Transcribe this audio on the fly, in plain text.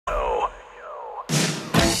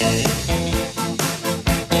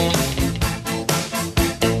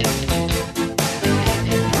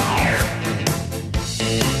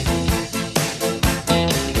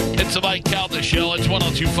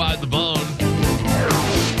1025 The Bone.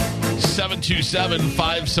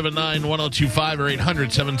 727-579-1025 or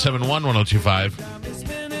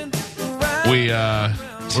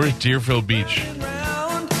 800-771-1025. We're at Deerfield Beach.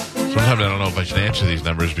 Sometimes I don't know if I should answer these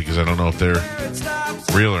numbers because I don't know if they're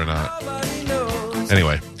real or not.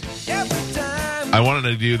 Anyway, I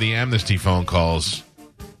wanted to do the amnesty phone calls.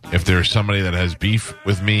 If there's somebody that has beef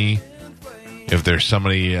with me, if there's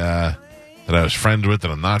somebody that I was friends with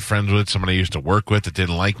that I'm not friends with, somebody I used to work with that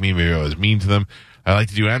didn't like me, maybe I was mean to them, I like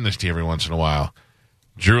to do amnesty every once in a while.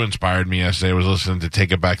 Drew inspired me yesterday. I was listening to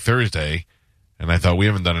Take It Back Thursday, and I thought we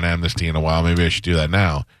haven't done an amnesty in a while. Maybe I should do that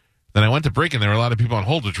now. Then I went to break, and there were a lot of people on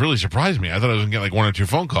hold, which really surprised me. I thought I was going to get like one or two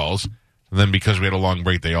phone calls, and then because we had a long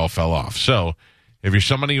break, they all fell off. So if you're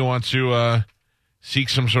somebody who wants to seek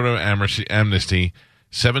some sort of amnesty,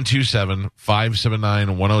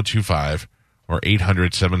 727-579-1025 or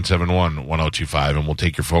 800-771-1025, and we'll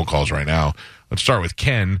take your phone calls right now. Let's start with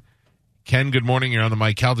Ken. Ken, good morning. You're on the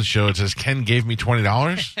Mike Calta Show. It says Ken gave me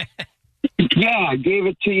 $20. Yeah, I gave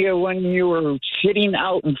it to you when you were sitting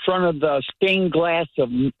out in front of the stained glass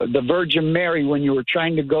of the Virgin Mary when you were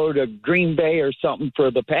trying to go to Green Bay or something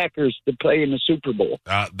for the Packers to play in the Super Bowl.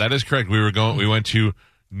 That is correct. We went to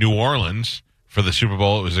New Orleans for the Super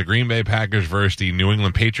Bowl. It was the Green Bay Packers versus the New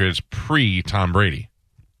England Patriots pre-Tom Brady.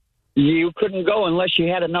 You couldn't go unless you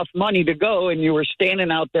had enough money to go, and you were standing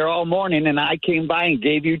out there all morning, and I came by and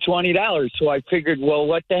gave you $20. So I figured, well,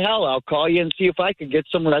 what the hell? I'll call you and see if I could get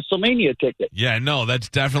some WrestleMania tickets. Yeah, no, that's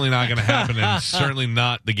definitely not going to happen, and certainly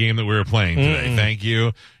not the game that we were playing today. Mm-hmm. Thank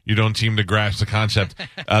you. You don't seem to grasp the concept.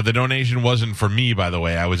 The donation wasn't for me, by the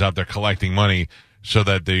way. I was out there collecting money so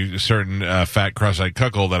that the certain fat cross-eyed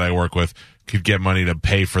cuckold that I work with could get money to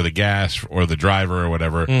pay for the gas or the driver or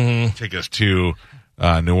whatever, take us to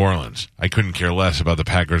New Orleans. I couldn't care less about the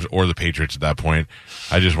Packers or the Patriots at that point.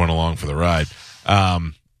 I just went along for the ride.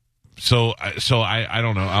 So I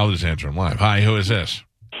don't know. I'll just answer him live. Hi, who is this?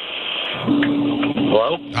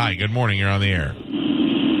 Hello? Hi, good morning. You're on the air.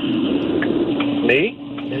 Me?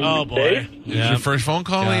 Oh, boy. Dave? Is your first phone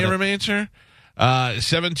call that you ever made, sir?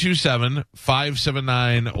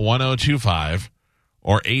 727-579-1025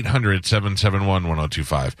 or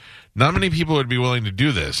 800-771-1025. Not many people would be willing to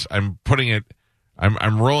do this. I'm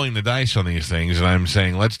rolling the dice on these things, and I'm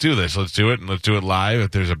saying, let's do this. Let's do it, and let's do it live. If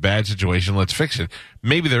there's a bad situation, let's fix it.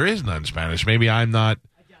 Maybe there is none Spanish. Maybe I'm not.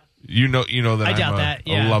 You know that I I'm doubt that,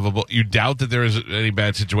 yeah. a lovable. You doubt that there is any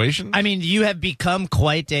bad situation? I mean, you have become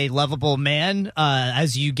quite a lovable man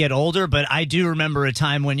as you get older, but I do remember a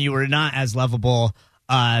time when you were not as lovable,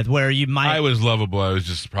 where you might. I was lovable. I was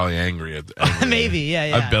just probably angry. Maybe,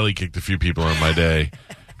 yeah. I've belly kicked a few people in my day.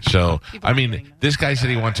 So, I mean, this guy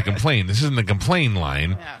said he wants to complain. This isn't the complain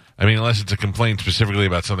line. Yeah. I mean, unless it's a complaint specifically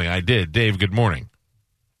about something I did. Dave, good morning.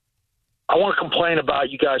 I want to complain about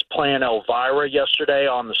you guys playing Elvira yesterday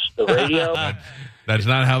on the radio. That's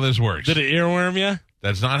not how this works. Did it earworm you?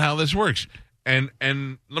 That's not how this works. And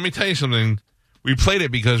let me tell you something. We played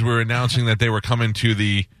it because we were announcing that they were coming to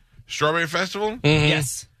the Strawberry Festival. Mm-hmm.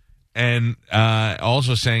 Yes. And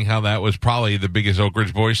also saying how that was probably the biggest Oak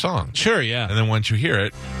Ridge Boys song. Sure, yeah. And then once you hear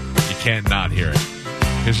it, you can't not hear it.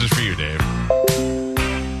 This is for you, Dave.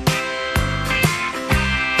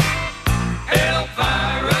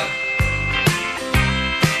 Elvira,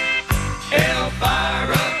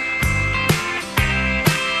 Elvira,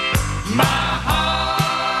 my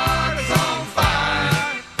heart is on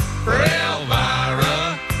fire for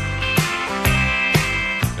Elvira.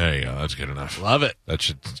 There you go. That's good enough. Love it. That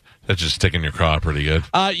should stick in your craw pretty good.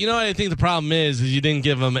 You know what I think the problem is you didn't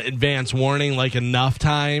give them advance warning, like enough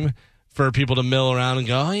time for people to mill around and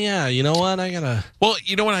go, oh, yeah, you know what? I got to. Well,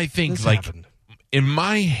 you know what I think? This like, happened. In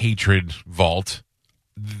my hatred vault,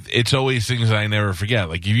 it's always things that I never forget.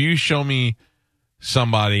 Like, if you show me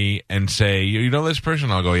somebody and say, you know this person?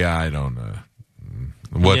 I'll go, yeah, I don't know.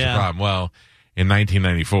 What's the problem? Well, in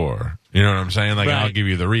 1994. You know what I'm saying? Like, right. I'll give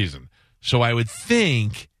you the reason. So I would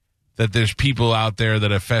think that there's people out there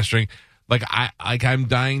that are festering. Like, I'm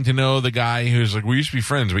dying to know the guy who's like, we used to be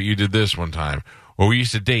friends, but you did this one time. Or we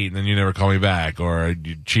used to date, and then you never call me back, or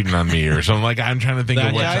you cheated on me, or something. Like, I'm trying to think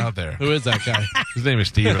of what's out there. Who is that guy? His name is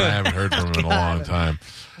Steve, and I haven't heard from him in a long time.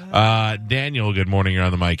 Daniel, good morning. You're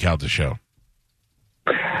on the Mike Calta Show.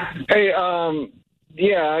 Hey,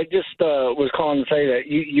 yeah, I just was calling to say that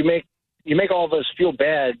you make all of us feel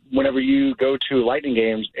bad whenever you go to Lightning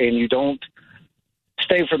games and you don't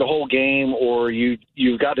stay for the whole game, or you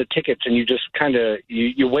got the tickets and you just kind of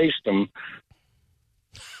you waste them.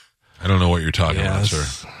 I don't know what you're talking about,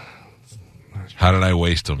 sir. How did I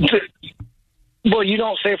waste them? Well, you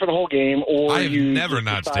don't stay for the whole game, or I've never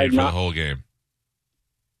not stayed for the whole game.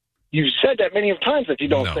 you've said that many of times that you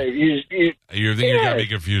don't No. say. You You got me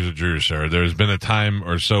confused with Drew, sir. There's been a time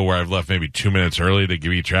or so where I've left maybe 2 minutes early to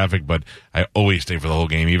give you traffic, but I always stay for the whole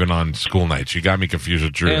game, even on school nights. You got me confused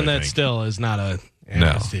with Drew. And I that think. still is not a No,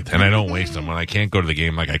 amnesty thing. and I don't waste them. When I can't go to the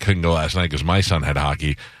game, like I couldn't go last night because my son had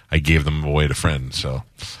hockey, I gave them away to friends. So,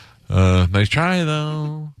 nice try,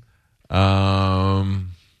 though.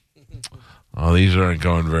 These aren't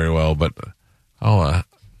going very well, but,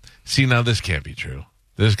 see, now this can't be true.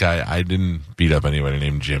 This guy, I didn't beat up anybody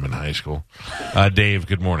named Jim in high school. Dave,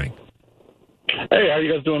 good morning. Hey, how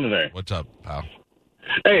you guys doing today? What's up, pal?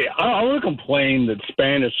 Hey, I want to complain that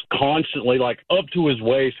Spanish constantly, like up to his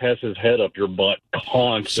waist, has his head up your butt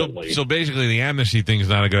constantly. So basically, the amnesty thing is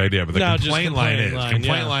not a good idea, but the No, just complaint line is.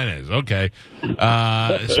 complaint line, Okay.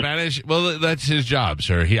 Spanish, well, that's his job,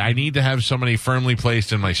 sir. I need to have somebody firmly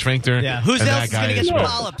placed in my sphincter. Yeah, who's and else that is guy going to get some me.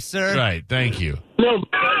 polyps, sir? Right, thank you. No,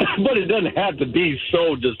 but it doesn't have to be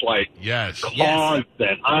so just like Yes.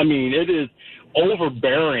 constant. I mean, it is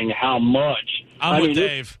overbearing how much. I'm with mean,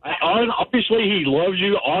 Dave. Obviously, he loves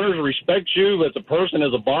you, honors, respects you as a person,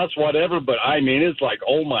 as a boss, whatever. But I mean, it's like,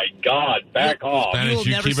 oh my God, back off. Spanish, You will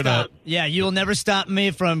you never keep it stop. up. Yeah, you will never stop me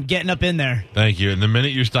from getting up in there. Thank you. And the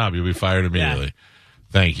minute you stop, you'll be fired immediately.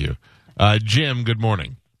 Thank you. Jim, good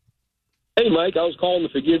morning. Hey, Mike, I was calling to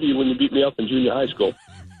forgive you when you beat me up in junior high school.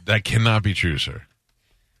 That cannot be true, sir.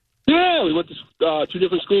 Yeah, we went to 2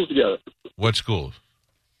 different schools together. What schools?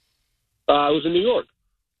 I was in New York.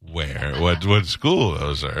 Where? What school,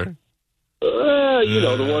 though, sir? You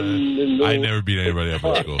know, the one in the... I never beat anybody up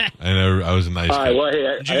in school. I was a nice All right, kid. well,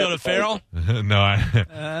 hey, Did you go to Farrell? No,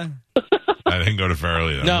 I didn't go to Farrell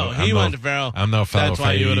either. No, he went to Farrell. I'm no fellow. That's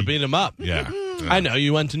why you would have beat him up. Yeah. I know.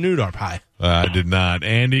 You went to Newdorp High. I did not.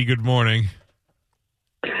 Andy, good morning.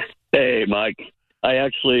 Hey, Mike. I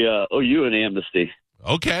actually owe you an amnesty.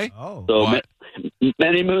 Okay. Oh. So What?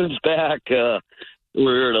 many moons back, we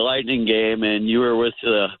were at a Lightning game, and you were with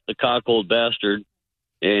the cockold bastard,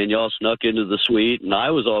 and y'all snuck into the suite, and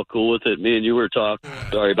I was all cool with it. Me and you were talking.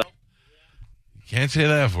 Sorry about Can't say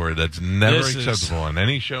that F word. That's never This is acceptable on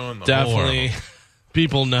any show in the Definitely. whole world.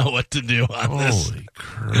 People know what to do on this. Holy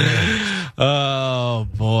crap. Oh,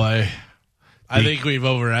 boy. I think we've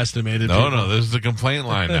overestimated No, people. this is the complaint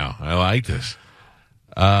line now. I like this.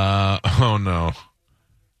 Oh, no.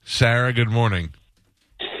 Sarah, good morning.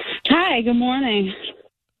 Hi, good morning.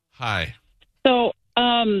 Hi. So,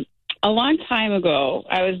 a long time ago,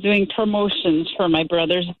 I was doing promotions for my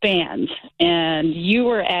brother's band, and you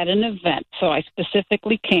were at an event, so I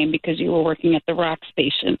specifically came because you were working at the rock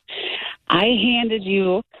station. I handed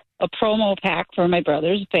you a promo pack for my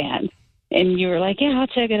brother's band, and you were like, yeah, I'll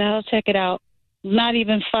check it out. Not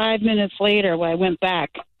even 5 minutes later, when I went back,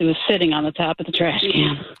 it was sitting on the top of the trash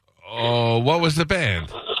can. Oh, what was the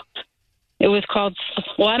band? It was called,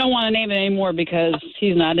 well, I don't want to name it anymore because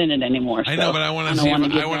he's not in it anymore. I know, so but I want to don't see. wanna I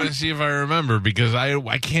give want them- to see if I remember because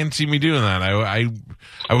I can't see me doing that.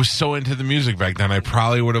 I was so into the music back then. I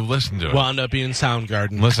probably would have listened to it. Wound up being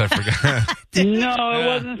Soundgarden. Unless I forgot. No, it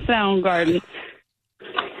wasn't Soundgarden.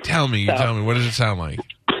 Tell me. What does it sound like?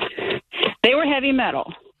 They were heavy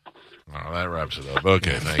metal. Oh, that wraps it up.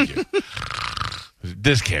 Okay, thank you.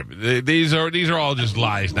 This can't be. These are all just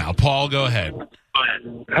lies now. Paul, go ahead.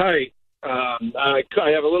 Hi. I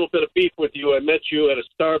have a little bit of beef with you. I met you at a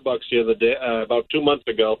Starbucks the other day, about 2 months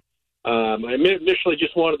ago. I initially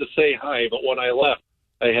just wanted to say hi, but when I left,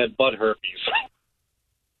 I had butt herpes.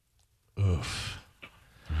 Oof.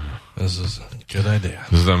 This is a good idea.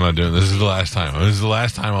 I'm not doing this. This is the last time. This is the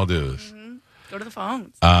last time I'll do this. Go to the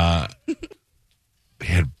phones. He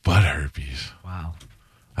had butt herpes. Wow.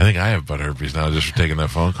 I think I have butt herpes now just for taking that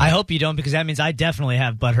phone call. I hope you don't, because that means I definitely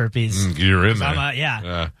have butt herpes. You're in there.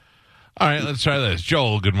 Yeah. All right, let's try this.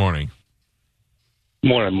 Joel, good morning.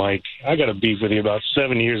 Morning, Mike. I got a beef with you about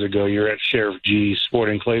 7 years ago. You were at Sheriff G's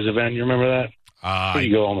Sporting Clays event. You remember that?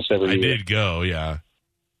 You go almost every year. I did go, yeah.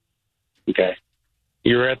 Okay.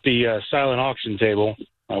 You were at the silent auction table.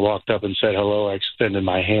 I walked up and said hello. I extended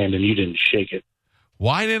my hand, and you didn't shake it.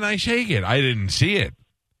 Why didn't I shake it? I didn't see it.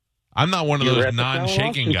 I'm not one of You were those at the silent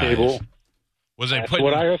non-shaking auction guys. table. Was I That's putting...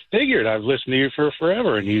 what I figured. I've listened to you for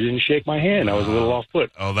forever, and you didn't shake my hand. I was a little off put.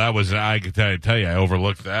 Oh, that was... I could tell you, I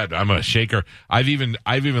overlooked that. I'm a shaker. I've even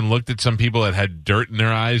looked at some people that had dirt in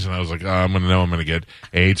their eyes, and I was like, oh, I'm going to get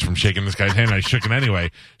AIDS from shaking this guy's hand. And I shook it anyway.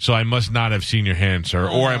 So I must not have seen your hand, sir.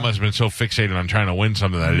 Or I must have been so fixated on trying to win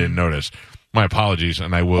something that I didn't notice. My apologies,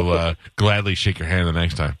 and I will gladly shake your hand the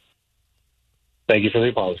next time. Thank you for the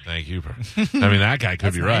apology. Thank you. I mean, that guy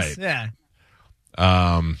could be nice. right.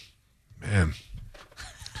 Yeah. Man.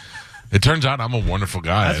 It turns out I'm a wonderful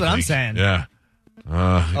guy. That's I what I'm think. saying. Yeah.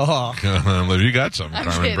 If you got something,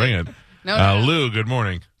 Carmen, bring it. No. Lou, good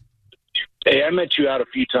morning. Hey, I met you out a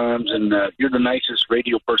few times, and you're the nicest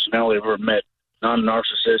radio personality I've ever met.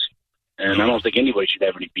 Non-narcissist, and I don't think anybody should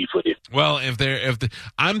have any beef with you. Well,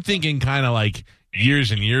 I'm thinking kind of like years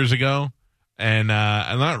and years ago, and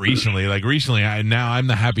not recently. Like recently, now I'm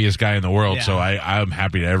the happiest guy in the world, so I'm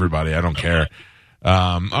happy to everybody. I don't care.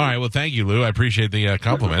 All right, well, thank you, Lou. I appreciate the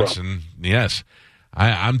compliments, and yes,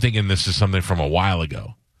 I'm thinking this is something from a while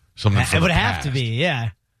ago. Something from it would the have past. to be, yeah.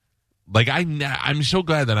 Like I'm so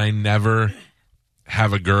glad that I never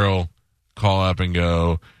have a girl call up and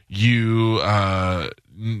go, "You, was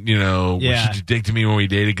you dick to me when we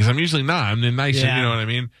dated?" Because I'm usually not. I'm the nice, you know what I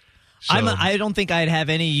mean. So, I don't think I'd have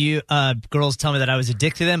any girls tell me that I was a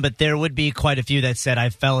dick to them, but there would be quite a few that said I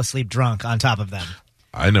fell asleep drunk on top of them.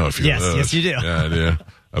 I know a few. Yes, of those. yes, you do. Yeah, I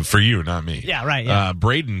do. For you, not me. Yeah, right. Yeah.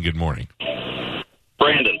 Braden, good morning.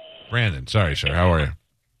 Brandon, sorry, sir. How are you?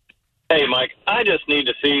 Hey, Mike. I just need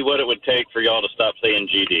to see what it would take for y'all to stop saying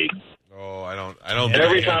GD. Oh, I don't. And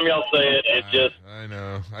every time y'all say it, it just. I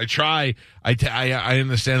know. I try. I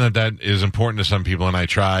understand that is important to some people, and I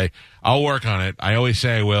try. I'll work on it. I always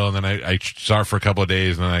say I will, and then I start for a couple of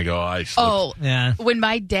days, and then I go, I slipped. Oh, yeah. When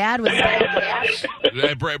my dad was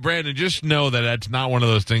Brandon, just know that that's not one of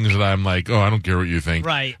those things that I'm like, oh, I don't care what you think.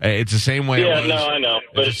 Right. It's the same way. Yeah, it was. no, I know.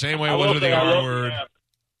 But it's the same way it was with the R word.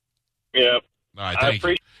 Yeah. All right, thank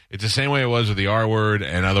you. It's the same way it was with the R word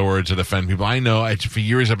and other words that offend people. I know. For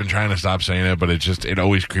years I've been trying to stop saying it, but it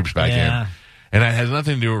always creeps back in. And it has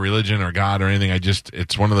nothing to do with religion or God or anything.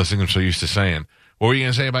 It's one of those things I'm so used to saying. What were you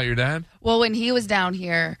going to say about your dad? Well, when he was down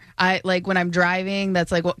here, when I'm driving,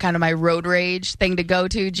 that's like what kind of my road rage thing to go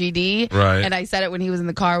to, GD. Right. And I said it when he was in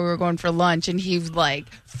the car. We were going for lunch, and he was like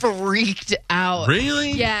freaked out.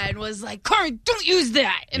 Really? Yeah, and was like, "Carmen, don't use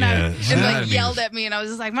that." And I yelled at me, and I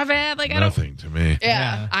was just like, "My bad." Like nothing to me.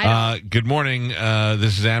 Yeah. Good morning.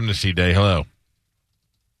 This is Amnesty Day. Hello.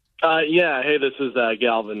 Hey, this is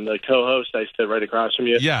Galvin, the co-host. I sit right across from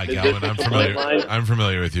you. Yeah, Galvin, I'm familiar. I'm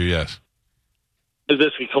familiar with you. Yes. Is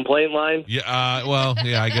this a complaint line? Yeah.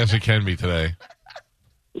 I guess it can be today.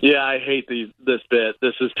 Yeah, I hate this bit.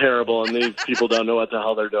 This is terrible, and these people don't know what the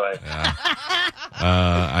hell they're doing. Yeah.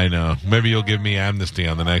 I know. Maybe you'll give me amnesty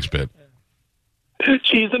on the next bit.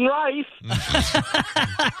 Cheese and rice.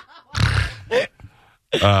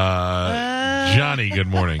 Johnny, good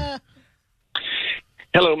morning.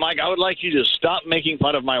 Hello, Mike. I would like you to stop making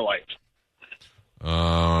fun of my wife.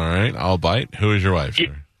 All right, I'll bite. Who is your wife,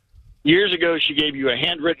 sir? Years ago, she gave you a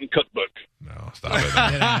handwritten cookbook. No, stop it.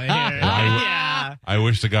 I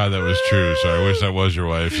wish to God that was true, sir. I wish that was your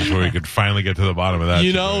wife, so we could finally get to the bottom of that.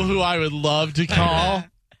 You know who I would love to call?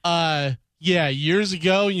 Years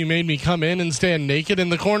ago, you made me come in and stand naked in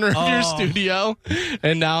the corner of your studio,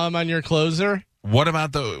 and now I'm on your closer. What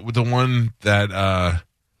about the one that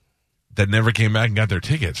never came back and got their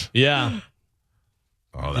tickets? Yeah.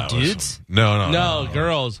 Oh, that the dudes? No,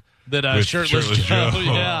 girls. That shirtless Joe.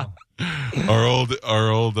 Yeah. Our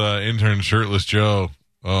old intern, Shirtless Joe.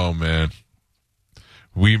 Oh man,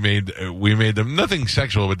 we made them nothing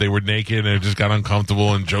sexual, but they were naked and it just got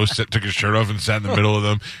uncomfortable. And Joe took his shirt off and sat in the middle of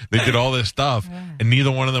them. They did all this stuff, and neither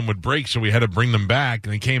one of them would break, so we had to bring them back.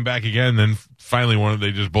 And they came back again. And then finally,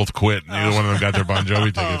 they just both quit. Neither one of them got their Bon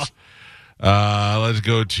Jovi tickets. Let's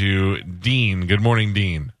go to Dean. Good morning,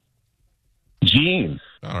 Dean. Gene.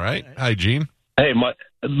 All right. Hi, Gene. Hey,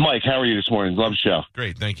 Mike, how are you this morning? Love the show.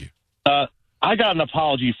 Great, thank you. I got an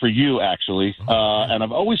apology for you, actually, and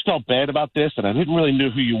I've always felt bad about this, and I didn't really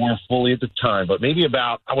know who you were fully at the time, but maybe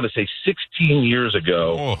about, I want to say 16 years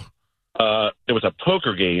ago, there was a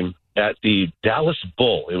poker game at the Dallas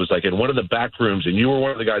Bull. It was like in one of the back rooms, and you were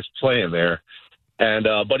one of the guys playing there, and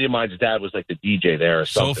a buddy of mine's dad was like the DJ there or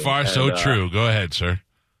something. So far, so true. Go ahead, sir.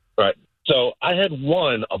 Right. So I had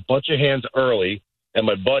won a bunch of hands early, and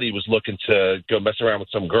my buddy was looking to go mess around with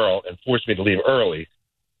some girl and forced me to leave early.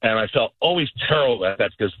 And I felt always terrible about that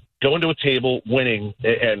because going to a table, winning,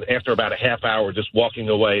 and after about a half hour just walking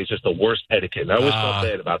away is just the worst etiquette. And I always felt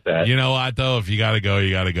bad about that. You know what, though? If you got to go, you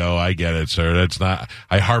got to go. I get it, sir.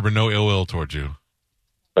 I harbor no ill will towards you.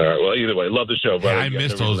 All right. Well, either way, love the show, brother. Yeah,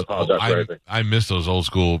 I miss those old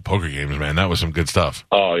school poker games, man. That was some good stuff.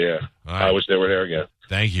 Oh yeah, right. I wish they were there again.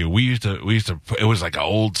 Thank you. We used to. It was like an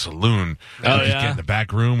old saloon. We'd just get in the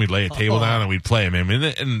back room. We'd lay a table down and we'd play them.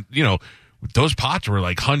 And you know, those pots were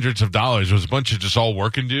like hundreds of dollars. It was a bunch of just all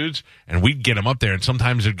working dudes, and we'd get them up there. And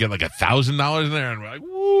sometimes it'd get like $1,000 in there, and we're like,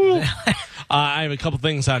 woo. I have a couple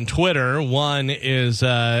things on Twitter. One is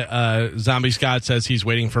Zombie Scott says he's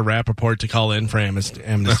waiting for Rappaport to call in for amnesty.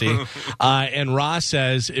 And Ross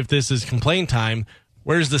says, if this is complaint time,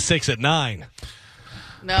 where's the 6 at 9?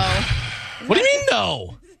 No. What do you mean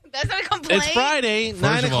no? That's not a complaint. It's Friday, First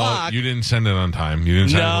 9 of all, o'clock. you didn't send it on time. You didn't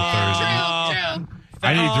send it No. on Thursday. True.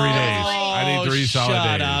 I need 3 days. I need 3 solid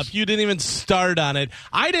shut days. up. You didn't even start on it.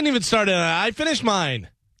 I didn't even start on it. I finished mine.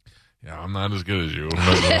 Yeah, I'm not as good as you.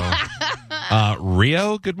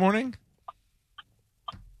 Rio, good morning.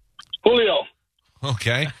 Julio.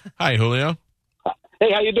 Okay. Hi, Julio.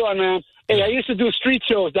 Hey, how you doing, man? Hey, I used to do street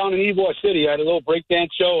shows down in Ybor City. I had a little breakdance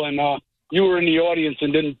show, and you were in the audience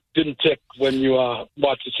and didn't tick when you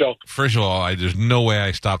watched the show. First of all, there's no way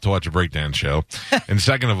I stopped to watch a breakdance show. And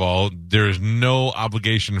second of all, there's no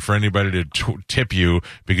obligation for anybody to tip you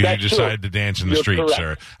because That's you decided to dance in the You're street, correct.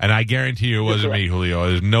 sir. And I guarantee you it wasn't me, Julio.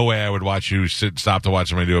 There's no way I would watch you stop to watch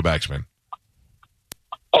somebody do a backspin.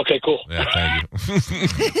 Okay, cool. Yeah,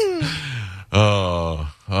 thank you.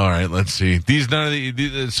 Oh, all right. Let's see.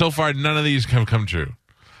 So far, none of these have come true.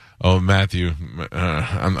 Oh, Matthew,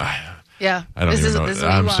 Yeah. I don't even know. This is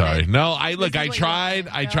what I'm you sorry. wanted. No, This look. is I what you tried.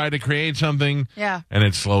 wanted, I yeah. tried to create something. Yeah. And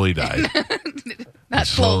it slowly died. Not It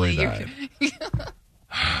slowly slowly. died.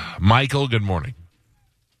 Michael, good morning.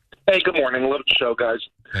 Hey, good morning. Love the show, guys.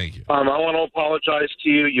 Thank you. I want to apologize to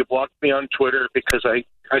you. You blocked me on Twitter because I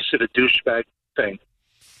said a douchebag thing.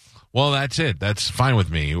 Well, that's it. That's fine with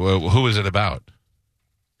me. Who is it about?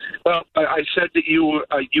 Well, I said that you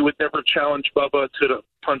would never challenge Bubba to the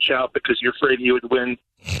punch out because you're afraid you would win,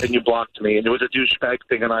 and you blocked me. And it was a douchebag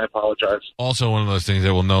thing, and I apologize. Also, one of those things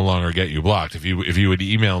that will no longer get you blocked. If you would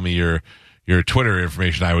email me your Twitter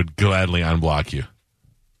information, I would gladly unblock you.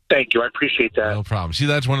 Thank you. I appreciate that. No problem. See,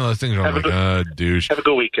 that's one of those things where I'm like, douche. Have a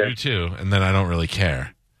good weekend. You too. And then I don't really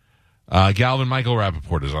care. Galvin, Michael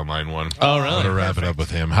Rappaport is on line one. Oh, really? I'm going to wrap it up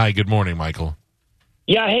with him. Hi, good morning, Michael.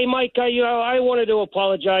 Yeah, hey, Mike, I wanted to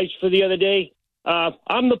apologize for the other day.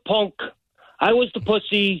 I'm the punk. I was the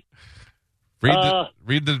pussy. Read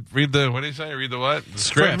the what do you say? Read the what? The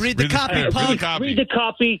script. Read the copy, script. punk. Read the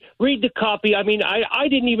copy. Read the copy. I mean, I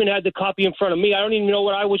didn't even have the copy in front of me. I don't even know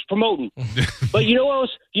what I was promoting. But you know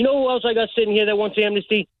who else I got sitting here that wants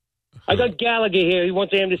amnesty? I got Gallagher here. He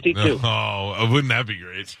wants amnesty too. Oh, wouldn't that be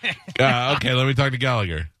great? Okay, let me talk to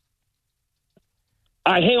Gallagher.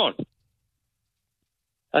 Hang on.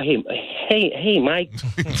 Hey, Mike.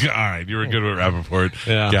 All right, you were good with Rappaport.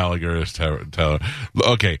 Yeah. Gallagher is Teller.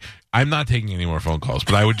 Okay, I'm not taking any more phone calls,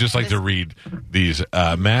 but I would just like to read these.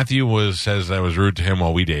 Matthew says I was rude to him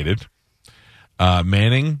while we dated.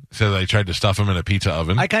 Manning says I tried to stuff him in a pizza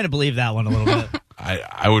oven. I kind of believe that one a little bit.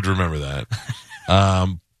 I would remember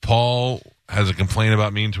that. Paul has a complaint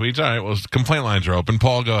about mean tweets. All right, well, complaint lines are open.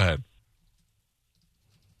 Paul, go ahead.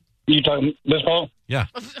 You talking this Paul? Yeah.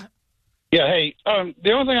 Yeah, hey,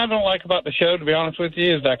 the only thing I don't like about the show, to be honest with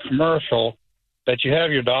you, is that commercial that you have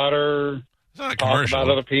your daughter talk about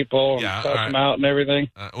other people and cuss them out and everything.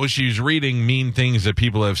 Well, she's reading mean things that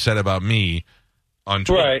people have said about me on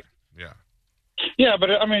Twitter. Right. Yeah. Yeah,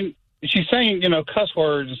 but, I mean, she's saying, cuss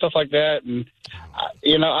words and stuff like that, and,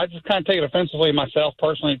 I just kind of take it offensively myself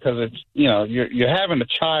personally because it's, you're having a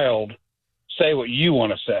child say what you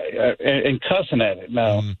want to say and cussing at it.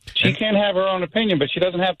 No, she can have her own opinion, but she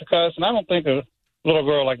doesn't have to cuss. And I don't think a little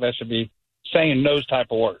girl like that should be saying those type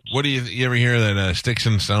of words. What do you ever hear that sticks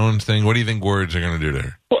and stones thing? What do you think words are going to do to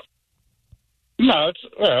her? Well, no,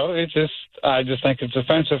 I just think it's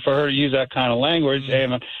offensive for her to use that kind of language,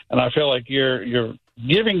 and I feel like you're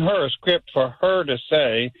giving her a script for her to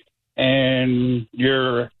say, and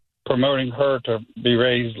you're promoting her to be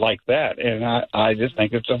raised like that, and I just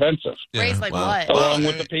think it's offensive. Raised like what? Along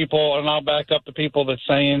with the people, and I'll back up the people that's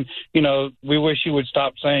saying, we wish you would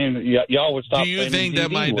stop saying, y'all would stop. Do you saying think the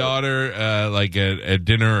that my word. daughter, like at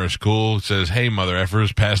dinner or school, says, "Hey, mother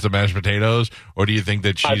effers, pass the mashed potatoes," or do you think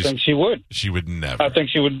that I think she would. She would never. I think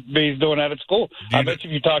she would be doing that at school. I bet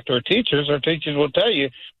you if you talk to her teachers will tell you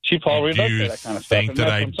she probably does say that kind of stuff. Think and that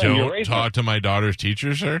that's I what I'm saying. You're don't raising talk to my daughter's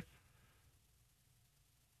teachers, sir?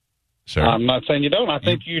 Sir? I'm not saying you don't. I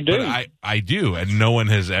think you do. But I do, and no one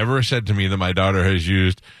has ever said to me that my daughter has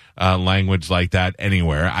used language like that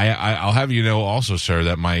anywhere. I'll have you know also, sir,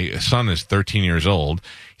 that my son is 13 years old.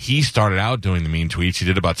 He started out doing the mean tweets. He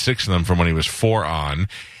did about 6 of them from when he was 4 on.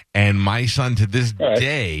 And my son, to this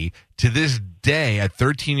day, at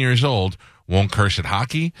 13 years old, won't curse at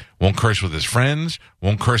hockey, won't curse with his friends,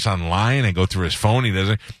 won't curse online and go through his phone. He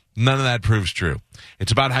doesn't. None of that proves true.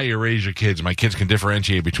 It's about how you raise your kids. My kids can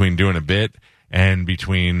differentiate between doing a bit and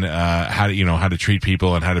between how to treat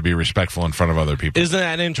people and how to be respectful in front of other people. Isn't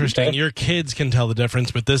that interesting? Your kids can tell the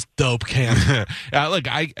difference, but this dope can't. Look,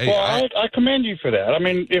 I commend you for that. I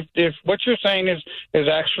mean, if what you're saying is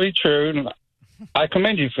actually true, I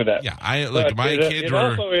commend you for that. Yeah, But my kids it were.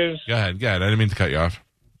 also is. Go ahead. I didn't mean to cut you off.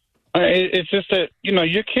 It's just that,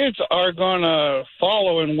 your kids are going to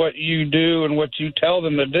follow in what you do and what you tell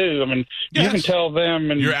them to do. I mean, you can tell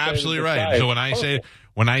them. And you're absolutely right. So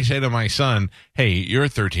when I say to my son, hey, you're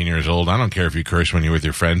 13 years old, I don't care if you curse when you're with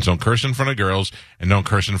your friends. Don't curse in front of girls and don't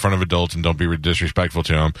curse in front of adults and don't be disrespectful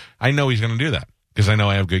to them. I know he's going to do that because I know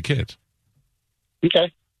I have good kids.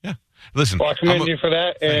 Okay. Yeah. Listen. Well, I commend you for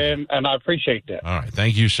that, and I appreciate that. All right.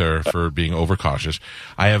 Thank you, sir, for being overcautious.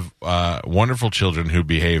 I have wonderful children who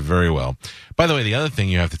behave very well. By the way, the other thing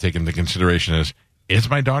you have to take into consideration is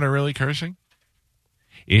my daughter really cursing?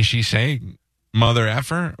 Is she saying mother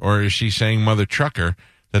effer, or is she saying mother trucker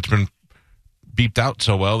that's been beeped out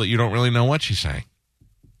so well that you don't really know what she's saying?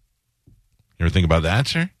 You ever think about that,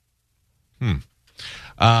 sir?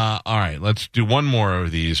 All right, let's do one more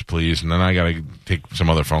of these, please, and then I got to take some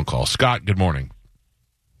other phone calls. Scott, good morning.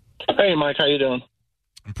 Hey, Mike, how you doing?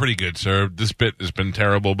 I'm pretty good, sir. This bit has been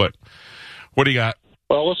terrible, but what do you got?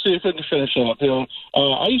 Well, let's see if we can finish up.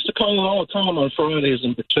 I used to call in all the time on Fridays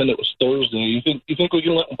and pretend it was Thursday. You think we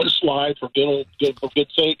can let one slide for good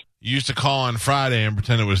sake? You used to call on Friday and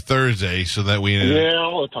pretend it was Thursday, so that we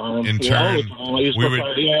all the time. In turn,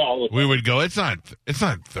 we would go. It's not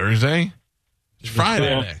Thursday. It's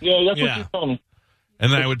Friday. Yeah, that's what you told me.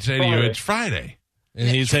 And then I would say to you, it's Friday. And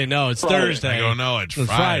he'd say, no, it's Thursday. I go, no, it's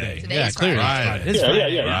Friday. Yeah, clearly. Friday. It's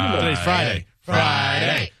Friday. Yeah. Today's Friday.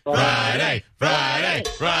 Friday.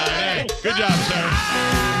 Good job, sir.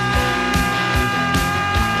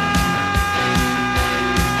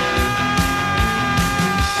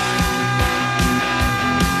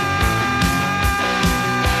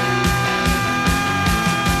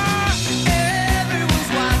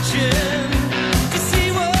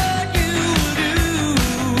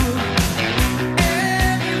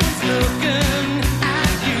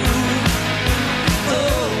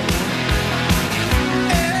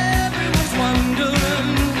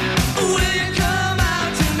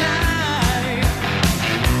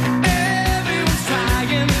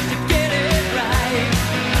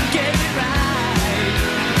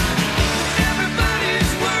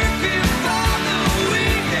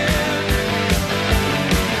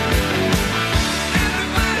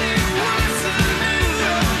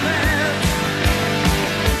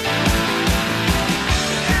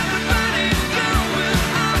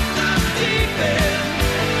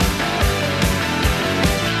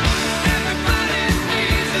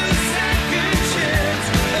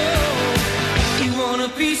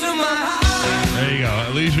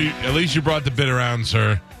 At least you brought the bit around,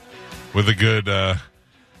 sir, with a good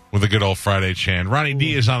old Friday chant. Ronnie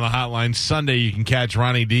D is on the hotline. Sunday, you can catch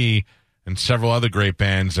Ronnie D and several other great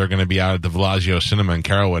bands. They're going to be out at the Bellagio Cinema in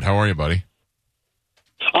Carrollwood. How are you, buddy?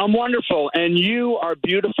 I'm wonderful, and you are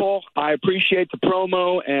beautiful. I appreciate the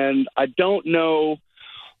promo, and I don't know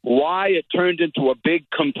why it turned into a big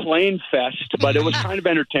complaint fest, but it was kind of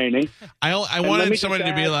entertaining. I wanted somebody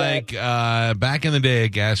to be like, back in the day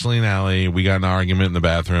at Gasoline Alley, we got an argument in the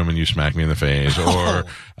bathroom and you smacked me in the face. Or,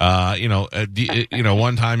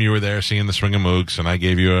 one time you were there seeing the Swing of Mooks and I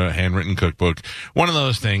gave you a handwritten cookbook. One of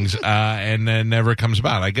those things, and then never comes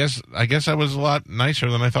about. I guess I was a lot nicer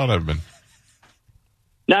than I thought I'd been.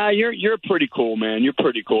 Nah, you're pretty cool, man. You're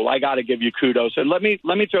pretty cool. I got to give you kudos. And let me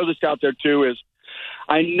throw this out there, too, is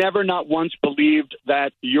I never not once believed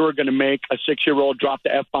that you were going to make a 6-year-old drop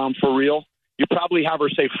the F-bomb for real. You probably have her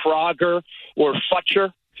say Frogger or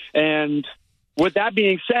Futcher. And with that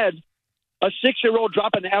being said, a 6-year-old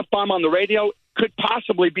dropping the F-bomb on the radio could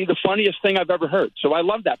possibly be the funniest thing I've ever heard. So I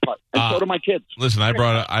love that part. And so do my kids. Listen, I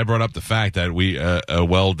brought up the fact that a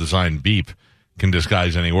well-designed beep can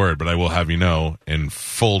disguise any word, but I will have you know, in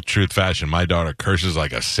full truth fashion, my daughter curses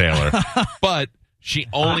like a sailor. But she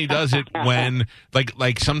only does it when,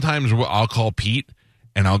 like sometimes I'll call Pete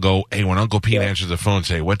and I'll go, hey, when Uncle Pete answers the phone,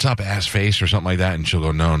 say, what's up, ass face, or something like that. And she'll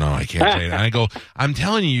go, no, I can't say it. And I go, I'm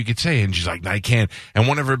telling you could say it. And she's like, no, I can't. And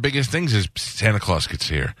one of her biggest things is Santa Claus could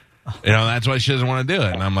see her. That's why she doesn't want to do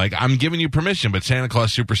it. And I'm like, I'm giving you permission, but Santa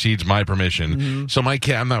Claus supersedes my permission. Mm-hmm. So my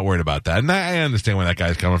kid, I'm not worried about that. And I understand where that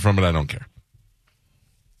guy's coming from, but I don't care.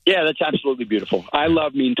 Yeah, that's absolutely beautiful. I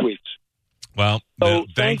love mean tweets. Well, thankfully,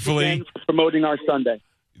 thanks again for promoting our Sunday.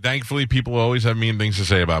 Thankfully, people always have mean things to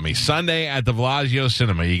say about me. Sunday at the Bellagio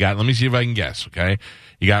Cinema, you got, let me see if I can guess, okay?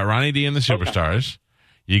 You got Ronnie D and the Superstars. Okay.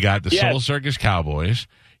 You got the Soul Circus Cowboys.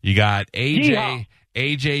 You got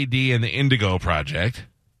AJD and the Indigo Project.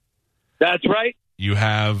 That's right. You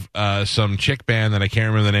have some chick band that I can't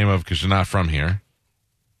remember the name of because they're not from here.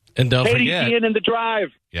 And don't Katie forget. Ian in the Drive.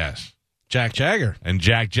 Yes. Jack Jagger. And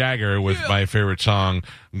Jack Jagger with my favorite song,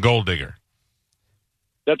 Gold Digger.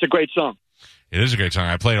 That's a great song. It is a great song.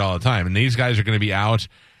 I play it all the time. And these guys are going to be out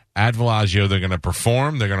at Villaggio. They're going to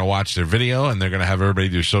perform, they're going to watch their video, and they're going to have everybody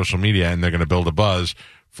do social media, and they're going to build a buzz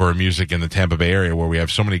for music in the Tampa Bay area where we have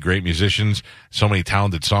so many great musicians, so many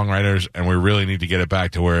talented songwriters, and we really need to get it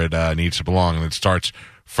back to where it needs to belong. And it starts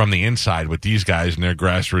from the inside with these guys and their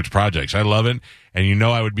grassroots projects. I love it, and you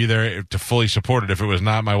know I would be there to fully support it if it was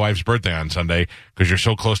not my wife's birthday on Sunday because you're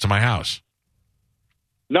so close to my house.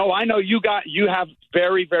 No, I know you have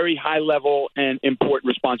very, very high level and important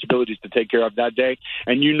responsibilities to take care of that day,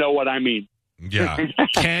 and you know what I mean. Yeah.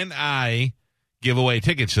 Can I give away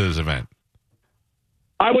tickets to this event?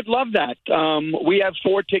 I would love that. We have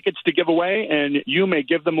 4 tickets to give away, and you may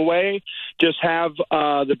give them away. Just have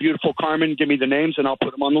the beautiful Carmen give me the names, and I'll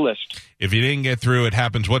put them on the list. If you didn't get through, it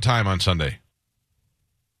happens what time on Sunday?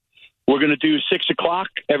 We're going to do 6 o'clock.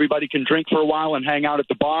 Everybody can drink for a while and hang out at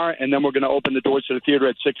the bar, and then we're going to open the doors to the theater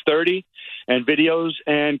at 6:30. And videos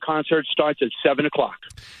and concerts starts at 7 o'clock.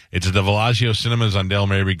 It's at the Villaggio Cinemas on Dale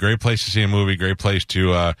Mabry. Great place to see a movie. Great place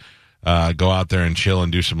to go out there and chill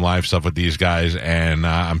and do some live stuff with these guys. And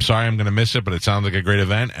I'm sorry I'm going to miss it, but it sounds like a great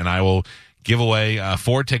event. And I will give away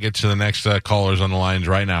 4 tickets to the next callers on the lines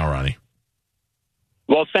right now, Ronnie.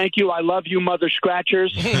 Well, thank you. I love you, Mother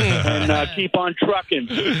Scratchers, and keep on trucking.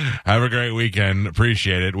 Have a great weekend.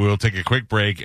 Appreciate it. We'll take a quick break.